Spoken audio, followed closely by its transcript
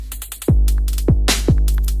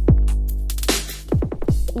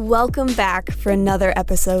Welcome back for another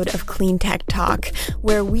episode of Clean Tech Talk,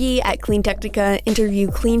 where we at Clean Technica interview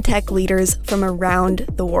clean tech leaders from around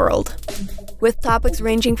the world. With topics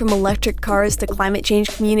ranging from electric cars to climate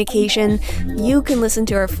change communication, you can listen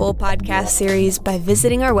to our full podcast series by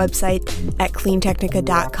visiting our website at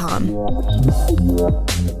cleantechnica.com.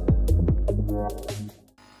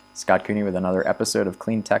 Scott Cooney with another episode of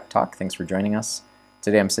Clean Tech Talk. Thanks for joining us.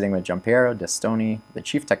 Today I'm sitting with Giampiero Destoni, the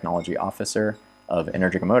Chief Technology Officer of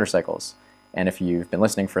Energica Motorcycles. And if you've been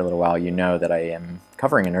listening for a little while, you know that I am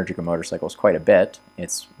covering Energica Motorcycles quite a bit.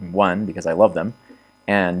 It's one, because I love them,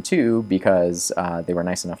 and two, because they were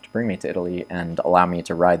nice enough to bring me to Italy and allow me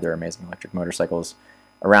to ride their amazing electric motorcycles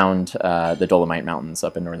around the Dolomite Mountains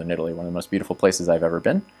up in northern Italy, one of the most beautiful places I've ever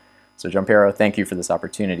been. So Giampiero, thank you for this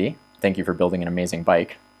opportunity. Thank you for building an amazing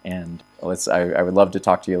bike. And I would love to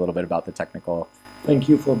talk to you a little bit about the technical. Thank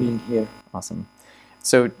you for being here. Awesome.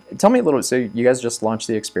 So tell me a little, so you guys just launched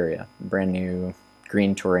the Xperia, a brand new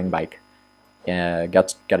green touring bike.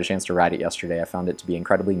 Got a chance to ride it yesterday. I found it to be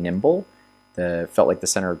incredibly nimble. Felt like the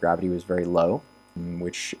center of gravity was very low,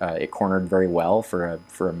 which it cornered very well for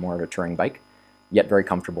more of a touring bike, yet very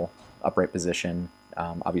comfortable, upright position.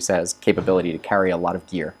 Obviously has capability to carry a lot of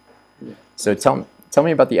gear. Yeah. So tell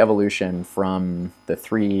me about the evolution from the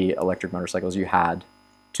 3 electric motorcycles you had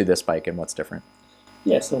to this bike and what's different.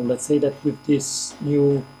 Yeah, so let's say that with this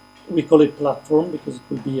new, we call it platform because it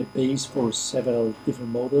will be a base for several different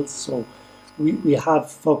models. So we have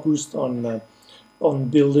focused on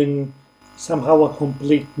building somehow a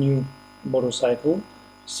complete new motorcycle.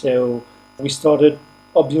 So we started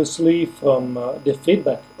obviously from the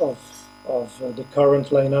feedback of the current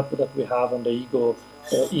lineup that we have on the Ego,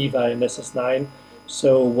 EVA and SS9.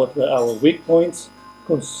 So what were our weak points,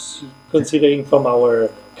 considering from our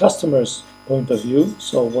customers' point of view,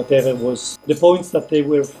 so whatever was the points that they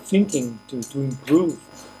were thinking to improve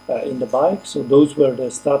in the bike, so those were the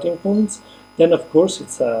starting points. Then of course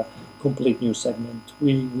it's a complete new segment.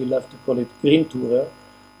 We love to call it Green Tourer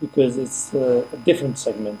because it's a different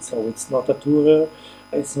segment, so it's not a tourer,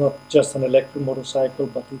 it's not just an electric motorcycle,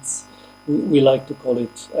 but we like to call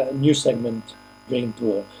it a new segment Green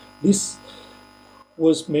Tourer. This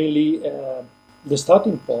was mainly the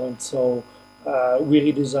starting point, so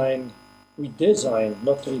we designed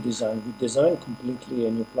completely a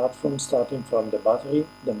new platform, starting from the battery,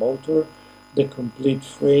 the motor, the complete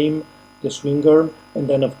frame, the swing arm, and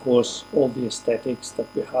then of course all the aesthetics that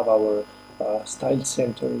we have our style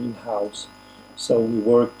center in-house. So we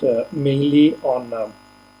worked mainly on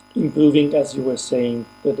improving, as you were saying,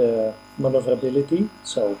 the maneuverability,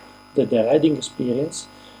 so the riding experience,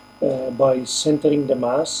 by centering the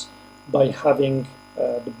mass, by having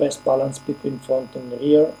the best balance between front and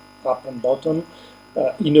rear, up and bottom,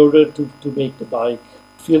 in order to make the bike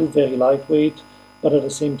feel very lightweight, but at the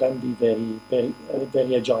same time be very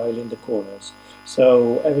agile in the corners.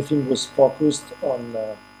 So everything was focused on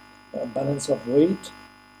balance of weight,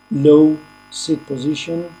 low seat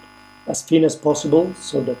position, as thin as possible,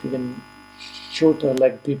 so that even shorter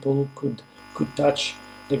leg people could touch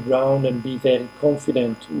the ground and be very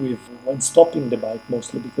confident when stopping the bike,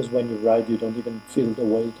 mostly because when you ride you don't even feel the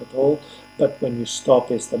weight at all, but when you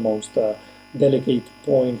stop is the most delicate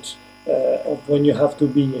point of when you have to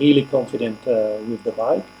be really confident with the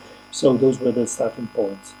bike. So those were the starting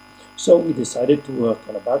points. So we decided to work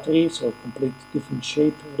on a battery, so a complete different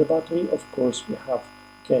shape of the battery. Of course we have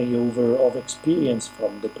carryover of experience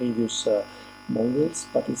from the previous models,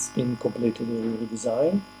 but it's been completely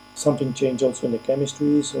redesigned. Something changed also in the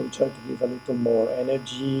chemistry, so we tried to give a little more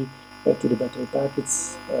energy to the battery pack.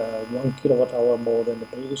 It's 1 kilowatt hour more than the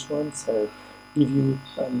previous one, so give you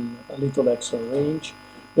a little extra range.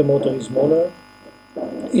 The motor is smaller,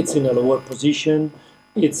 it's in a lower position,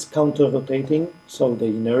 it's counter-rotating, so the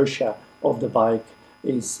inertia of the bike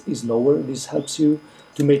is lower. This helps you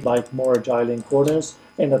to make the bike more agile in corners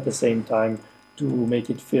and at the same time to make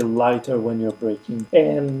it feel lighter when you're braking.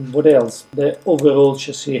 And what else? The overall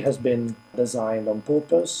chassis has been designed on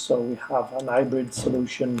purpose, so we have an hybrid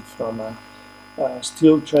solution from a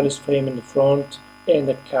steel trellis frame in the front and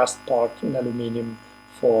a cast part in aluminum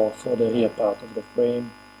for the rear part of the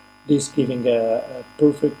frame. This giving a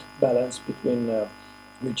perfect balance between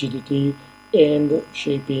rigidity and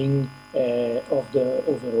shaping of the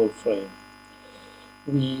overall frame.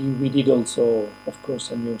 We did also, of course,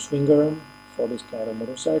 a new swing arm for this kind of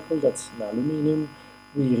motorcycle. That's in aluminum.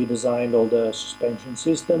 We redesigned all the suspension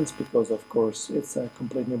systems because, of course, it's a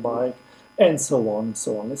complete new bike, and so on and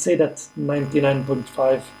so on. Let's say that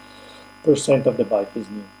 99.5% of the bike is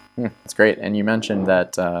new. That's great. And you mentioned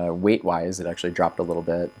that weight-wise, it actually dropped a little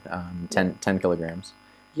bit, 10 kilograms.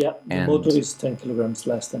 Yeah, the And motor is 10 kilograms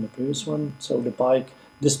less than the previous one. So the bike,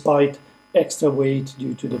 despite extra weight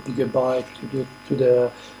due to the bigger bike, to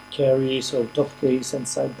the carry, so top case and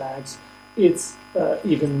side bags, it's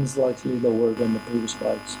even slightly lower than the previous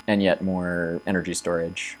bikes. and yet more energy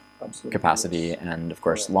storage Absolutely. capacity, Yes. and of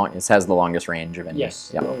course, Correct. it has the longest range of any.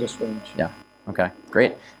 Yes, Yeah. longest range. Yeah. Okay.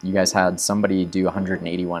 Great. You guys had somebody do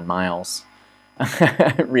 181 miles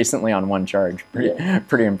recently on one charge.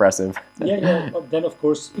 Pretty impressive. Yeah. But then, of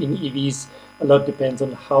course, in EVs, a lot depends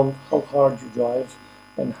on how hard you drive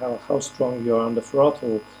and how strong you are on the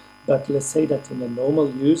throttle. But let's say that in a normal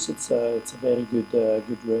use, it's a very good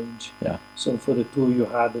range. Yeah. So for the tour you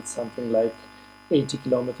had, it's something like 80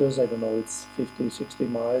 kilometers. I don't know, it's 50, 60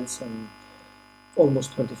 miles and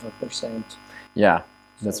almost 25%. Yeah.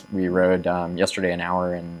 So, We rode yesterday an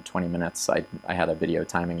hour and 20 minutes. I had a video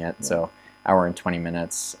timing it, Yeah. so hour and 20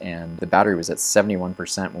 minutes, and the battery was at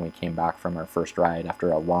 71% when we came back from our first ride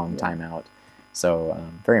after a long Yeah. time out. So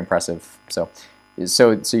very impressive. So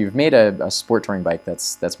you've made a sport touring bike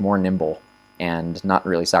that's more nimble and not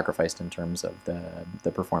really sacrificed in terms of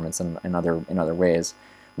the performance in other ways,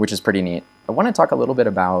 which is pretty neat. I want to talk a little bit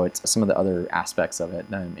about some of the other aspects of it,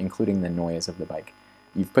 including the noise of the bike.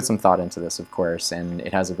 You've put some thought into this, of course, and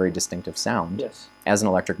it has a very distinctive sound. yes. As an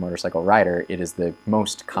electric motorcycle rider, it is the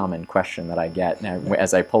most common question that I get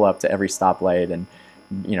as I pull up to every stoplight, and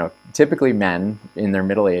typically men in their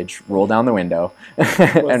middle age roll down the window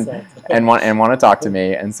and want to talk to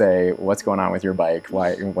me and say, "What's going on with your bike?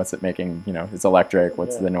 What's it making? It's electric.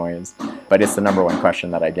 What's the noise?" But it's the number one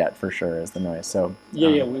question that I get for sure is the noise. So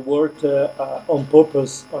We worked on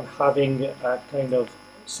purpose on having a kind of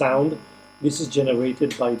sound. This is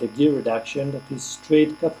generated by the gear reduction, that is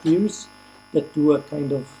straight cut gears that do a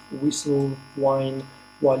kind of whistle whine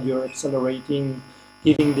while you're accelerating,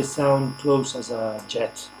 giving the sound close as a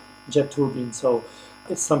jet turbine. So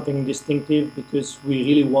it's something distinctive because we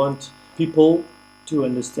really want people to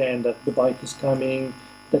understand that the bike is coming,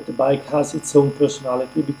 that the bike has its own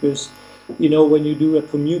personality, because when you do a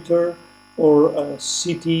commuter or a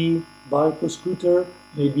city bike or scooter,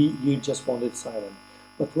 maybe you just want it silent.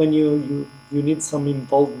 But when you need some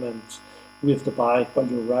involvement with the bike while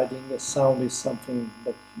you're riding, the sound is something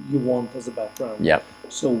that you want as a background. yeah,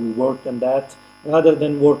 So we worked on that rather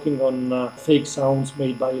than working on fake sounds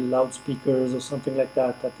made by loudspeakers or something like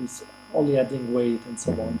that, that is only adding weight and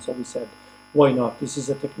so on. So we said, why not? This is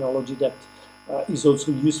a technology that is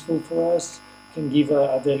also useful for us, can give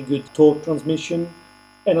a very good torque transmission,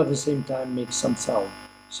 and at the same time make some sound.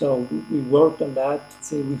 So we worked on that.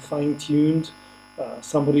 Say we fine-tuned.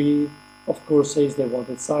 Somebody, of course, says they want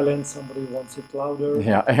it silent. Somebody wants it louder.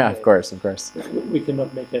 of course. We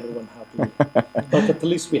cannot make everyone happy, but at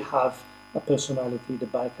least we have a personality. The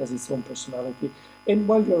bike has its own personality, and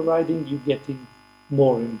while you're riding, you're getting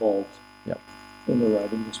more involved in the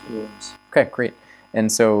riding experience. Okay, great.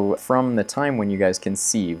 And so from the time when you guys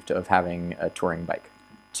conceived of having a touring bike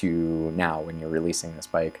to now when you're releasing this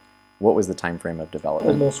bike, what was the time frame of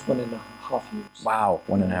development? Almost 1.5 years. Wow,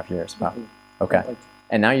 1.5 years. Wow. Mhm. Okay. Like,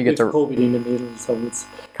 And now you get with to COVID in the middle, so it's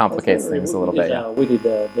complicates things a little bit. Yeah, we did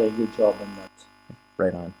a very good job on that.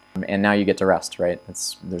 right on. And now you get to rest, right?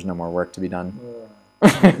 There's no more work to be done. We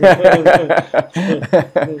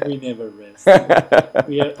never rest.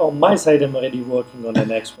 We are, on my side, I'm already working on the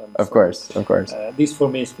next one. Of course. This for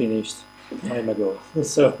me is finished time ago.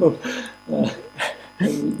 So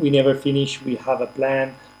we never finish. We have a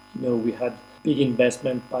plan. We had big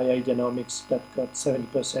investment by Ideanomics that got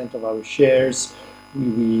 70% of our shares.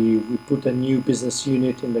 We put a new business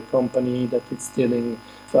unit in the company that is dealing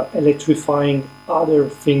for electrifying other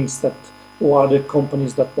things or other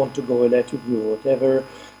companies that want to go electric or whatever.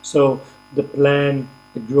 So the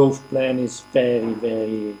growth plan is very,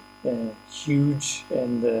 very huge,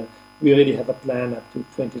 and we already have a plan up to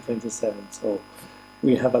 2027. So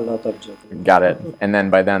we have a lot of jobs. Got it. And then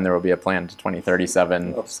by then there will be a plan to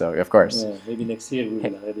 2037. So of course. Yeah, maybe next year we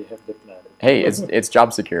will already have the plan. Hey, it's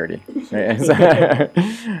job security. Right?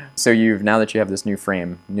 So now that you have this new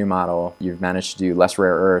frame, new model, you've managed to do less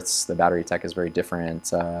rare earths. The battery tech is very different.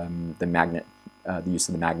 The use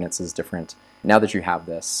of the magnets is different. Now that you have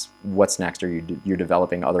this, what's next? You're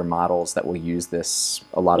developing other models that will use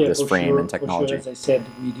a lot of this frame and technology? For sure, as I said,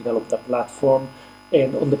 we developed a platform,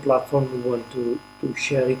 and on the platform we want to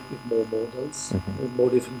share it with more models, with more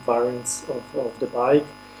different variants of the bike.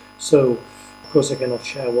 So of course I cannot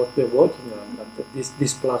share what we're working on, but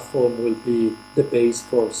this platform will be the base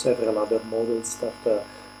for several other models that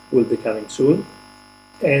will be coming soon.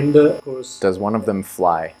 And of course, does one of them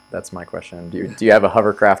fly? That's my question. Do you have a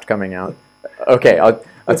hovercraft coming out? Okay,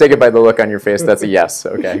 I'll take it by the look on your face. That's a yes.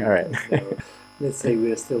 Okay, all right. Let's say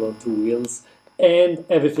we are still on two wheels, and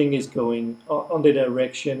everything is going on the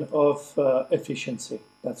direction of efficiency.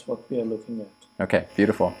 That's what we are looking at. Okay,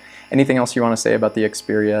 beautiful. Anything else you want to say about the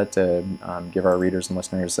Xperia to give our readers and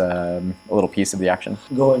listeners a little piece of the action?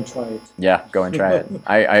 Go and try it. Yeah, go and try it.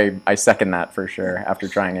 I second that for sure after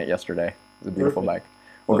trying it yesterday. It's a beautiful bike.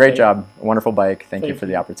 Well, great job. A wonderful bike. Thank you for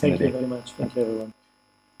the opportunity. Thank you very much. Thank you, everyone.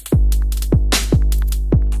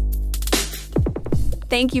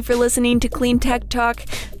 Thank you for listening to Clean Tech Talk.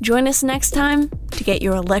 Join us next time to get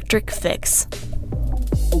your electric fix.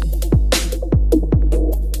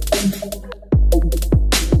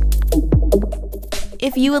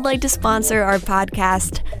 If you would like to sponsor our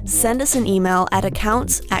podcast, send us an email at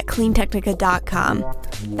accounts@cleantechnica.com.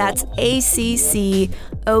 That's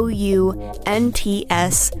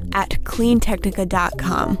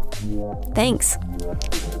ACCOUNTS@cleantechnica.com. Thanks.